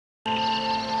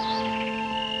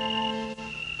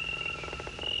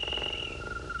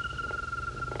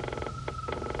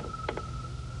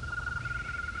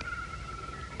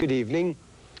Good evening,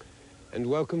 and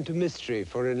welcome to Mystery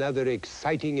for another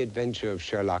exciting adventure of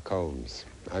Sherlock Holmes.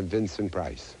 I'm Vincent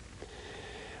Price.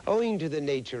 Owing to the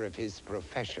nature of his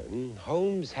profession,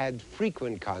 Holmes had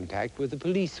frequent contact with the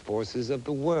police forces of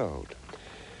the world.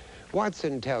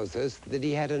 Watson tells us that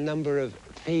he had a number of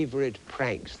favorite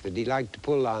pranks that he liked to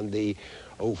pull on the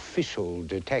official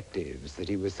detectives that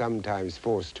he was sometimes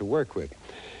forced to work with.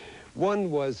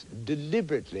 One was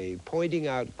deliberately pointing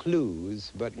out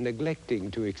clues but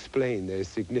neglecting to explain their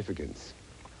significance.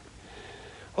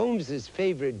 Holmes's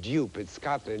favorite dupe at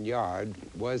Scotland Yard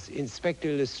was Inspector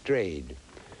Lestrade,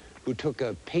 who took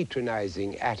a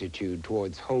patronizing attitude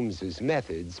towards Holmes's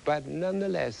methods, but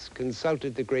nonetheless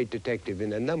consulted the great detective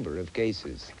in a number of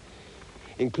cases,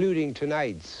 including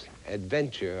tonight's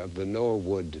adventure of the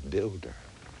Norwood builder.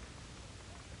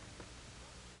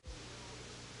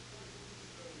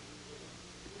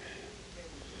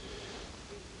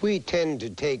 We tend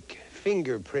to take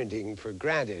fingerprinting for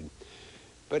granted,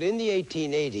 but in the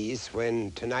 1880s,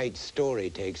 when tonight's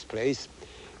story takes place,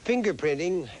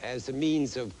 fingerprinting as a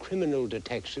means of criminal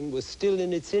detection was still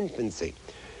in its infancy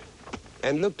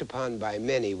and looked upon by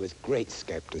many with great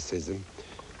skepticism.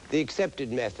 The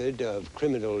accepted method of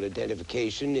criminal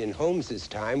identification in Holmes's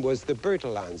time was the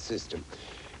Bertillon system,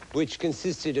 which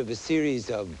consisted of a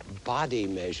series of body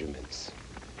measurements.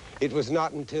 It was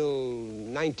not until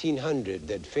 1900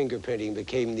 that fingerprinting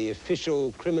became the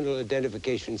official criminal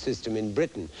identification system in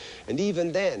Britain. And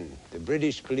even then, the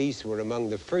British police were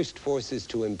among the first forces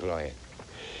to employ it.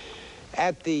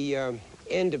 At the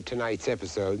end of tonight's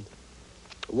episode,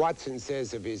 Watson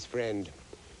says of his friend,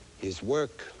 his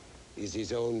work is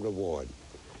his own reward.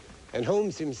 And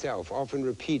Holmes himself often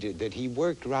repeated that he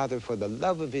worked rather for the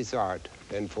love of his art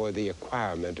than for the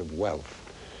acquirement of wealth.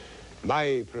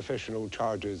 My professional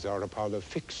charges are upon a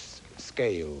fixed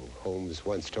scale, Holmes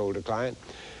once told a client.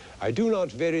 I do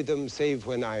not vary them save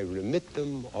when I remit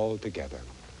them altogether.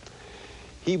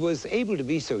 He was able to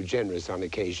be so generous on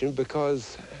occasion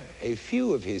because a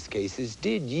few of his cases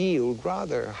did yield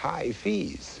rather high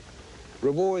fees.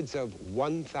 Rewards of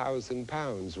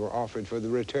 £1,000 were offered for the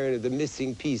return of the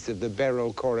missing piece of the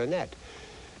Beryl coronet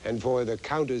and for the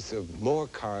Countess of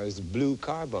Morcar's blue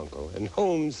carbuncle. And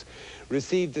Holmes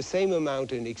received the same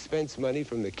amount in expense money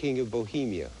from the King of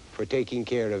Bohemia for taking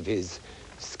care of his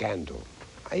scandal.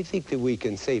 I think that we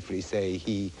can safely say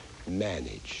he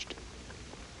managed.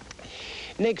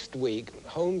 Next week,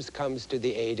 Holmes comes to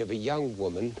the aid of a young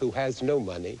woman who has no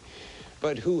money,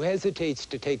 but who hesitates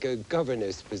to take a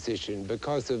governess position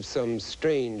because of some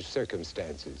strange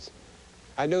circumstances.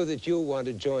 I know that you'll want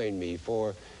to join me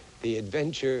for the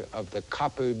adventure of the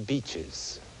Copper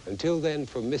Beeches. Until then,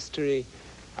 for Mystery,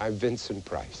 I'm Vincent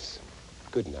Price.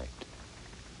 Good night.